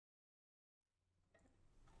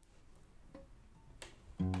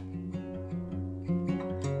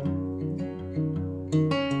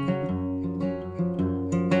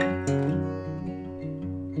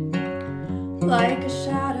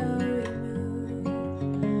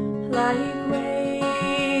like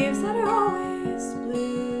waves that are always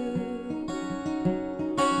blue.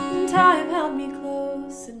 And time held me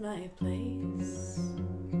close in my place.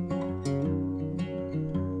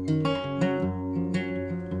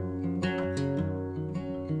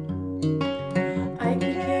 I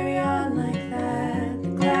could carry on like that. The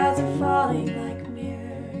clouds are falling like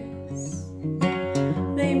mirrors.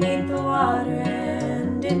 They meet the water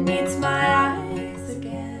and it meets my eyes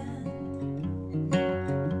again.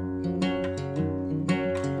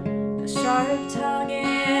 A sharp tongue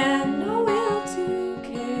and no will to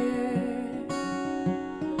care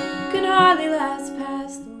can hardly last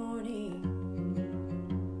past the morning.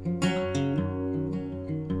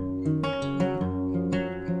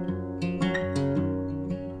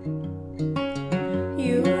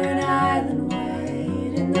 You were an island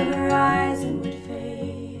white and the horizon would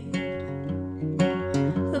fade.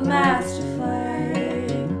 The master flag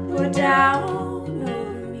poured down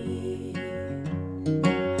over me,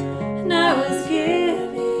 and I was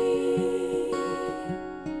giving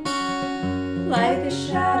like a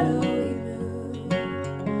shadowy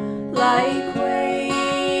moon, like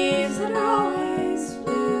waves that are always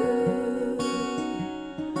blue.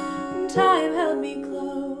 And time held me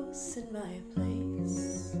close in my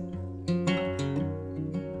place.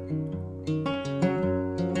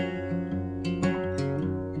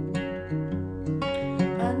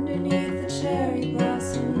 Underneath the cherry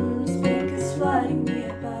blossoms, pink is flooding me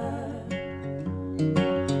above.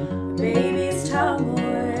 A baby's tongue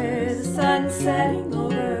or the sun setting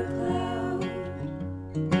over a cloud,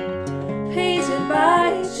 painted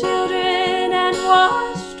by children and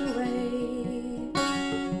washed away.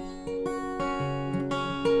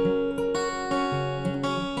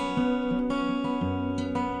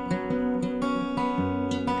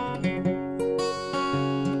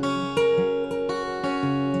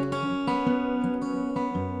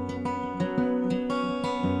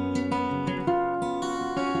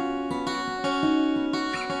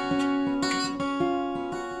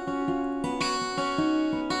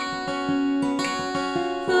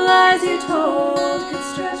 The lies you told could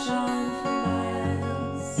stretch on for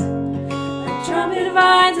miles, like trumpet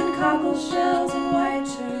vines and cockle shells and white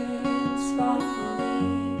turns falling.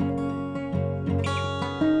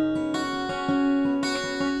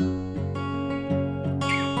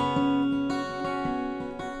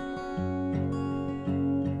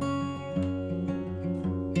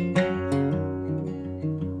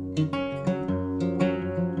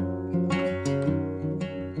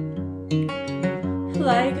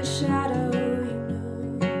 Like a shadowy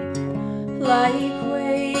moon, like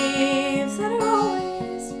waves that are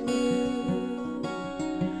always blue.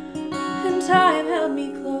 And time held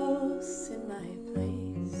me close in my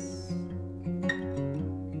place.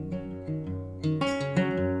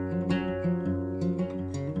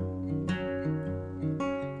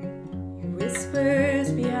 Your whispers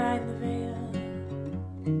behind the veil,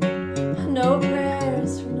 no